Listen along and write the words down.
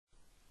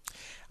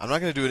I'm not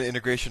going to do an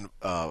integration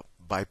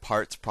by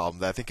parts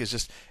problem that I think is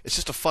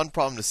just a fun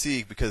problem to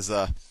see because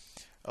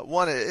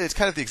one, it's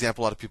kind of the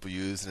example a lot of people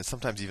use, and it's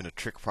sometimes even a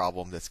trick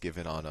problem that's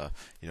given on a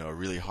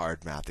really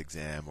hard math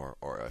exam,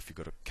 or if you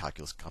go to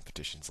calculus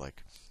competitions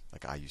like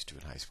I used to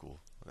in high school.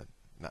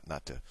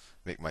 Not to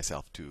make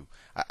myself too.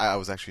 I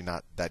was actually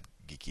not that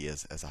geeky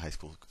as a high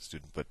school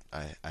student, but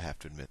I have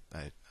to admit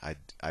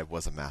I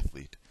was a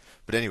mathlete.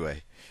 But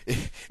anyway,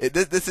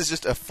 this is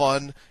just a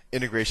fun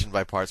integration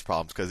by parts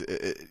problem because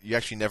you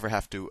actually never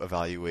have to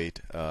evaluate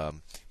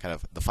kind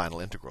of the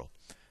final integral.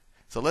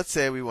 So let's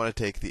say we want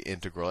to take the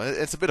integral. And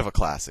it's a bit of a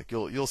classic.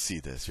 You'll see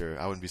this.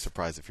 I wouldn't be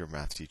surprised if your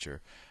math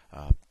teacher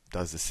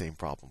does the same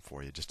problem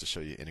for you, just to show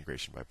you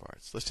integration by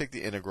parts. Let's take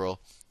the integral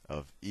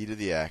of e to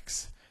the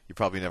x. You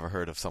probably never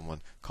heard of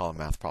someone call a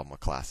math problem a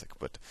classic,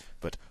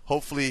 but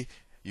hopefully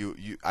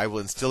I will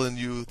instill in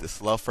you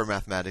this love for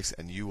mathematics,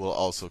 and you will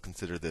also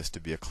consider this to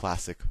be a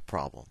classic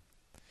problem.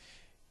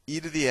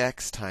 E to the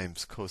x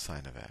times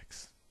cosine of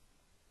x.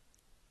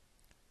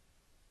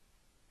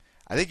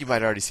 I think you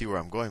might already see where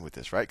I'm going with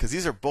this, right? Because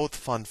these are both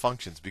fun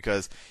functions,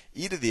 because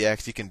e to the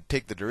x, you can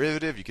take the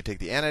derivative, you can take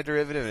the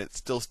antiderivative, and it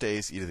still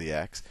stays e to the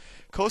x.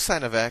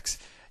 Cosine of x,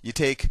 you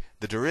take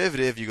the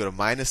derivative, you go to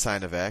minus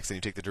sine of x, then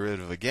you take the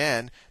derivative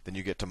again, then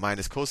you get to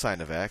minus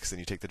cosine of x, then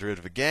you take the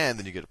derivative again,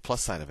 then you get to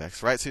plus sine of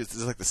x, right? So it's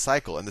like the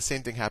cycle, and the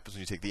same thing happens when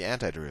you take the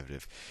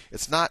antiderivative.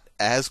 It's not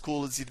as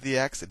cool as e to the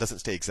x. It doesn't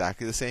stay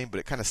exactly the same, but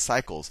it kind of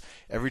cycles.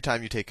 Every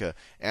time you take a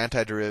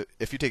antiderivative,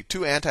 if you take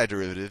two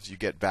antiderivatives, you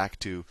get back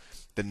to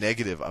the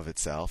negative of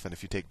itself, and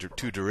if you take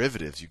two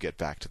derivatives, you get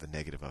back to the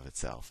negative of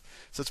itself.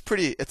 So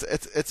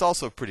it's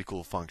also a pretty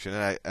cool function,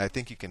 and I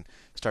think you can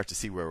start to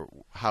see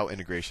how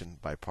integration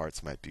by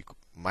parts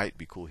might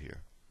be cool here.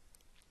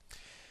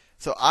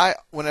 So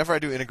whenever I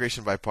do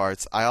integration by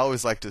parts, I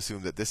always like to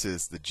assume that this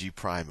is the g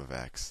prime of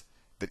x,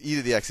 that e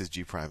to the x is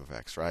g prime of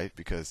x, right?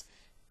 Because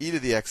e to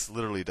the x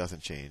literally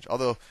doesn't change.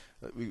 Although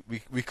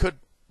we could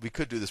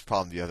do this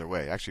problem the other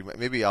way. Actually,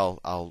 maybe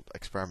I'll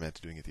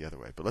experiment doing it the other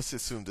way. But let's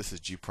assume this is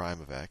g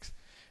prime of x,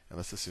 and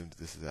let's assume that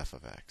this is f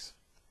of x,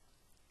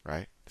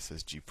 right? This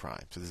is g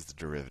prime. So this is the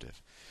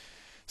derivative.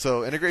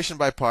 So integration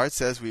by parts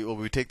says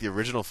we take the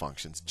original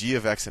functions, g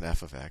of x and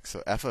f of x.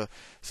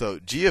 So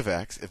g of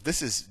x, if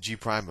this is g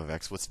prime of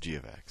x, what's g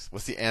of x?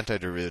 What's the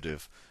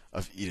antiderivative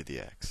of e to the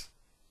x?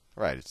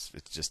 Right, it's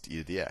just e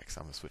to the x.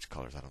 I'm going to switch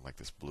colors. I don't like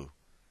this blue.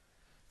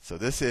 So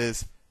this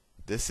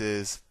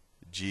is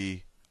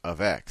g of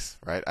x,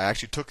 right? I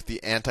actually took the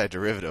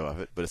antiderivative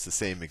of it, but it's the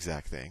same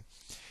exact thing.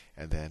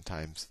 And then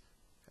times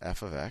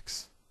f of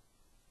x.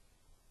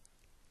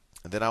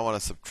 And then I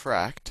want to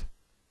subtract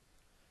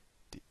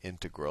the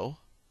integral,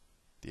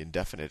 the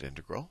indefinite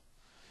integral,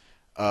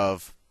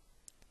 of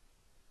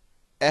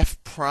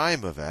f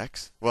prime of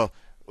x. Well,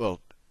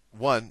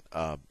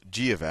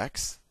 g of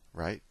x,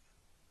 right?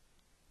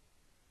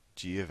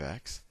 G of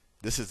x.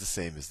 This is the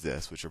same as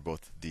this, which are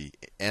both the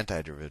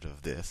antiderivative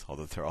of this,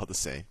 although they're all the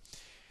same.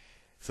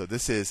 So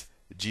this is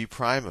g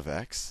prime of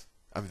x.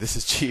 This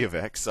is g of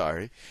x,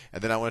 sorry.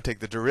 And then I want to take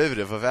the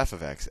derivative of f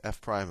of x, f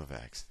prime of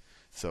x.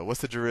 So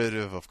what's the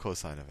derivative of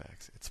cosine of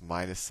x? It's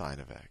minus sine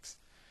of x.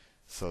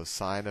 So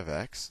sine of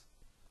x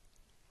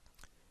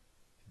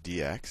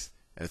dx,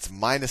 and it's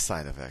minus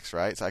sine of x,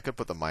 right? So I could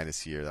put the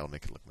minus here, that'll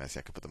make it look messy.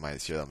 I could put the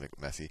minus here, that'll make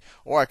it messy.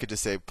 Or I could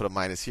just say put a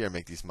minus here,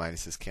 make these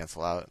minuses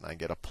cancel out, and I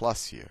get a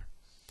plus here.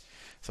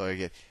 So I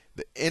get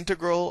the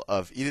integral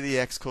of e to the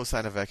x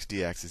cosine of x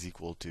dx is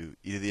equal to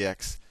e to the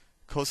x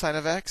cosine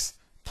of x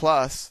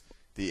plus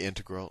the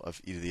integral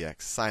of e to the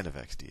x sine of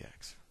x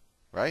dx,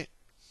 right?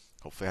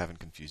 Hopefully I haven't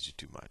confused you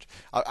too much.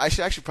 I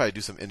should actually probably do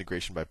some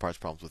integration by parts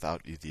problems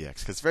without e to the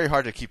x, because it's very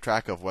hard to keep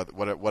track of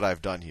what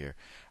I've done here.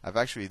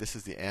 This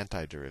is the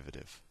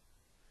antiderivative.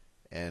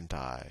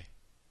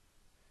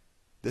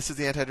 This is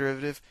the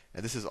antiderivative,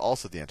 and this is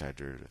also the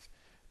antiderivative.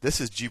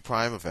 This is g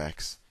prime of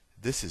x.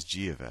 This is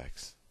g of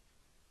x.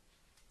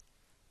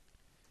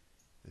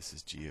 This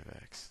is g of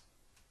x.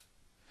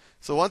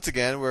 So once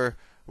again,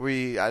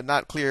 I'm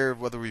not clear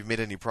whether we've made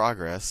any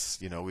progress.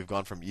 We've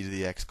gone from e to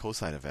the x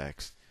cosine of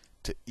x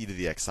to e to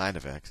the x sine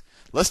of x.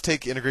 Let's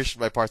take integration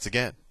by parts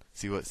again.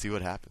 See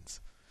what happens.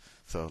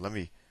 So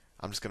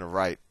I'm just going to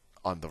write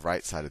on the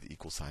right side of the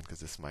equal sign because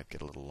this might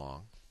get a little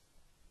long.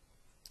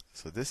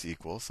 So this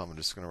equals, so I'm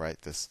just going to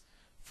write this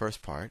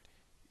first part,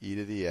 e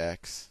to the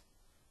x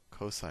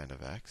cosine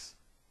of x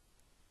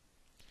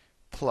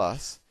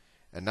plus,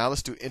 and now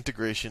let's do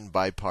integration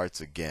by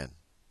parts again.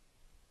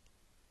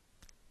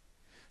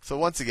 So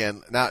once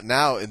again,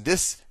 now in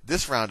this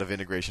round of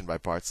integration by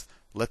parts,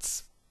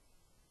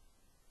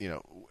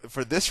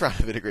 for this round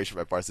of integration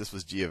by parts, this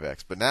was g of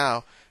x. But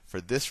now,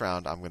 for this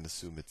round, I'm going to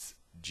assume it's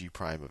g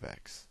prime of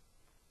x.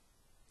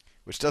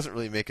 Which doesn't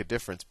really make a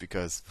difference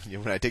because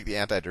when I take the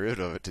antiderivative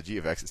of it to g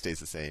of x, it stays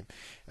the same.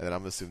 And then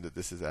I'm going to assume that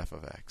this is f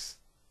of x.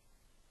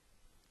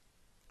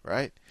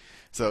 Right?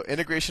 So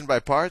integration by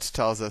parts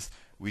tells us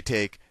we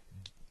take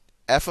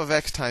f of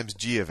x times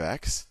g of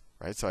x.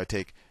 Right? So I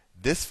take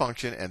this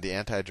function and the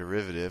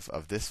antiderivative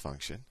of this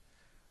function.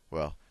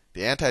 Well,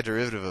 the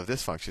antiderivative of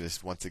this function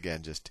is once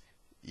again just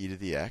e to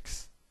the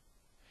x,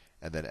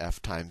 and then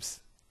f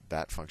times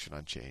that function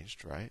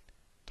unchanged, right?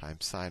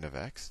 Times sine of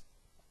x.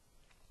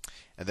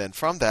 And then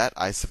from that,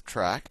 I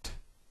subtract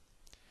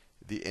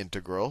the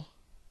integral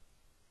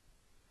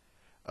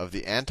of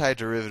the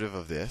antiderivative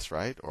of this,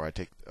 right? Or I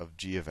take of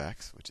g of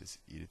x, which is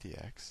e to the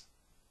x.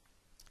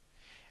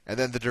 And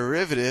then the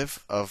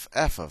derivative of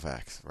f of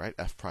x, right?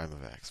 F prime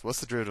of x. What's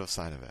the derivative of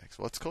sine of x?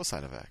 Well, it's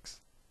cosine of x.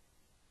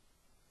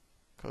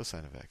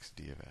 Cosine of x,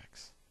 d of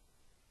x.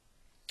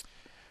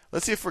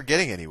 Let's see if we're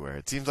getting anywhere.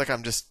 It seems like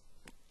I'm just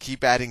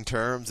keep adding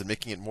terms and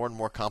making it more and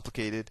more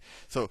complicated.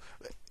 So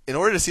in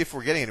order to see if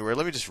we're getting anywhere,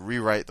 let me just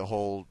rewrite the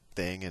whole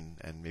thing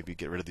and maybe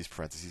get rid of these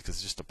parentheses because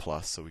it's just a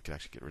plus, so we can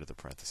actually get rid of the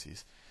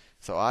parentheses.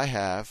 So I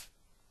have,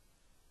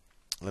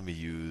 let me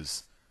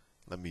use,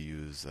 no,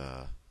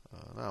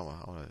 I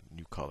want a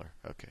new color.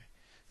 Okay.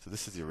 So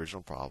this is the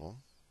original problem.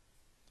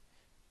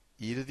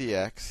 E to the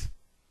x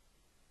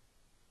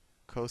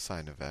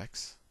cosine of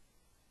x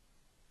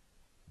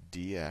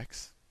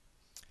dx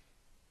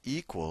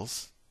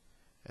equals,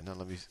 and now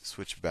let me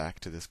switch back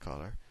to this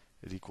color.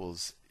 It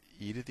equals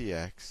e to the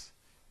x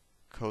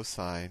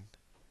cosine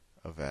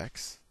of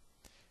x.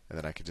 And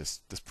then I could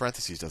just, this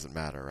parentheses doesn't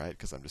matter, right?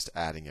 Because I'm just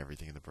adding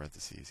everything in the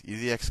parentheses. E to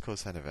the x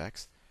cosine of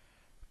x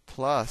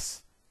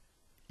plus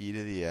e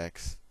to the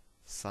x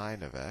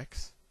sine of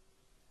x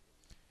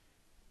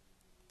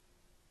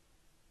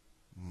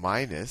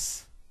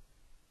minus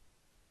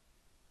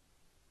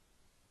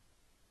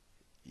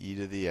e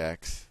to the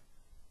x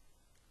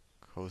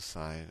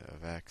cosine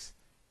of x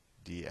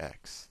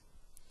dx.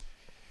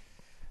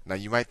 Now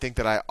you might think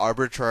that I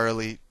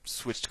arbitrarily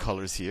switched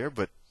colors here,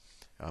 but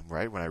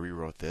right when I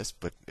rewrote this.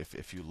 But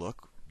if you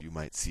look, you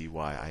might see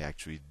why I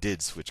actually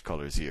did switch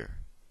colors here.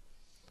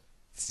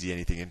 See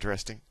anything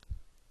interesting?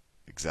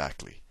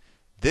 Exactly.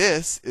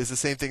 This is the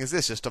same thing as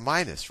this, just a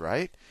minus,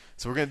 right?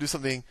 So we're going to do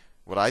something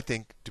what I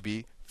think to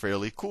be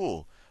fairly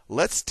cool.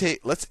 Let's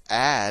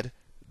add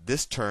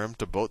this term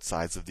to both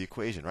sides of the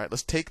equation, right?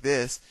 Let's take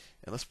this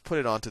and let's put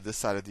it onto this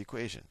side of the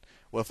equation.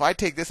 Well, if I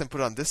take this and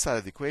put it on this side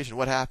of the equation,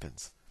 what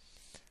happens?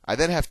 I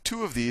then have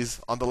two of these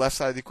on the left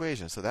side of the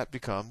equation. So that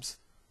becomes,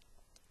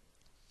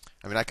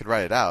 I mean, I could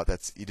write it out.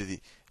 That's e to the,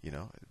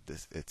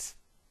 it's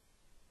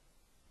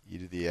e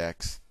to the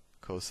x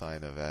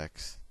cosine of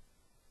x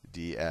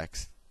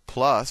dx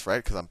plus,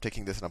 right? Because I'm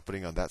taking this and I'm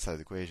putting it on that side of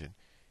the equation.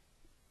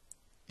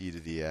 E to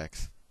the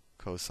x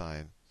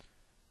cosine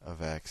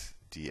of x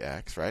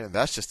dx, right? And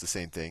that's just the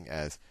same thing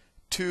as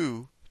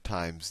 2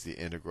 times the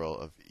integral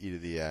of e to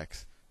the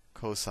x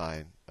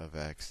cosine of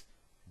x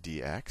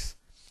dx.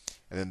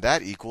 And then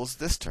that equals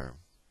this term,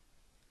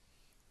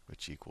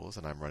 which equals,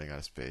 and I'm running out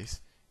of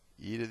space,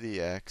 e to the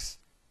x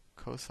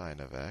cosine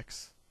of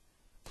x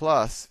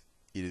plus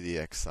e to the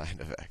x sine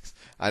of x.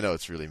 I know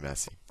it's really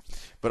messy.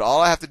 But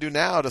all I have to do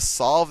now to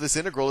solve this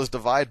integral is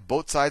divide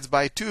both sides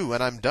by 2,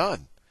 and I'm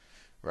done.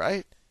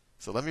 Right?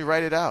 So let me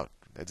write it out.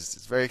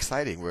 It's very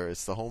exciting where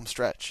it's the home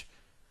stretch.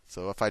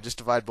 So if I just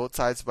divide both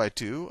sides by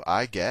 2,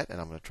 I get, and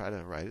I'm going to try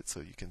to write it so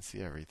you can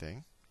see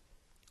everything,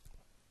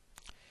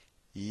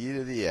 e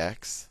to the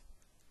x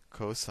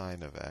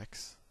cosine of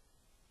x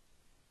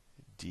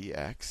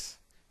dx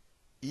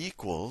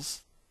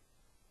equals,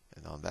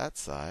 and on that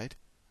side,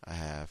 I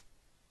have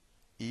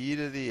e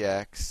to the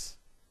x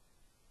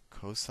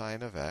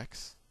cosine of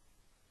x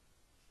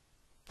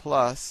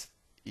plus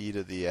e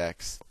to the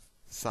x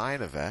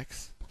sine of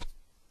x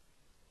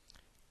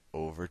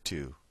over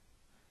 2.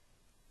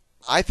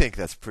 I think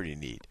that's pretty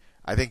neat.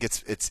 I think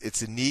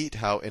it's neat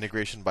how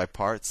integration by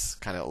parts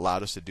kind of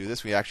allowed us to do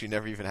this. We actually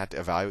never even had to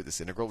evaluate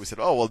this integral. We said,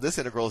 oh, well, this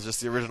integral is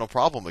just the original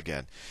problem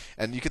again.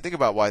 And you can think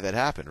about why that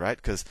happened, right?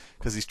 Because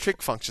these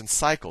trig functions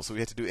cycle. So we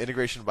had to do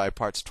integration by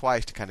parts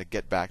twice to kind of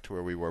get back to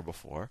where we were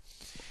before.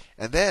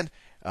 And then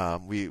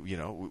we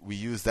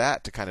use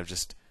that to kind of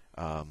just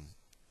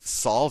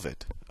solve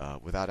it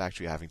without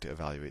actually having to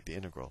evaluate the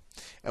integral.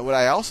 And what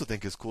I also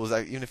think is cool is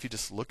that even if you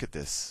just look at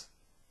this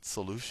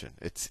solution,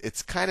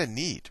 it's kind of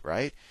neat,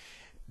 right?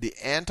 The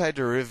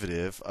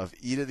antiderivative of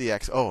e to the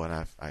x. Oh,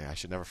 and I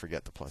should never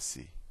forget the plus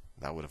c.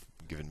 That would have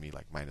given me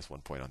like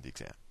 -1 point on the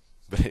exam.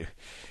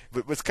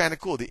 But what's kind of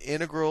cool, the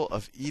integral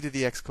of e to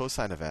the x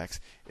cosine of x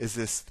is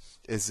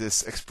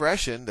this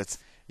expression that's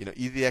e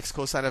to the x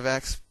cosine of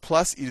x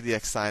plus e to the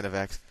x sine of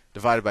x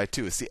divided by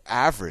 2. It's the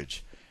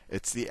average.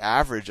 It's the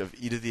average of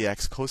e to the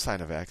x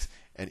cosine of x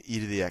and e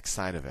to the x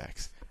sine of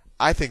x.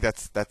 I think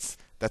that's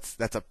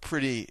a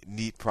pretty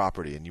neat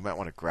property, and you might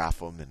want to graph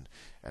them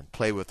and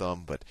play with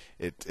them. But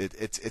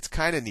it's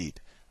kind of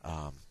neat.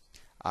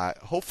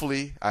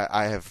 Hopefully,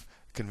 I have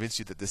convinced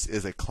you that this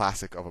is a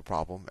classic of a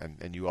problem,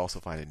 and you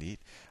also find it neat.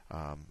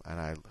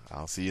 And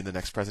I'll see you in the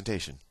next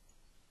presentation.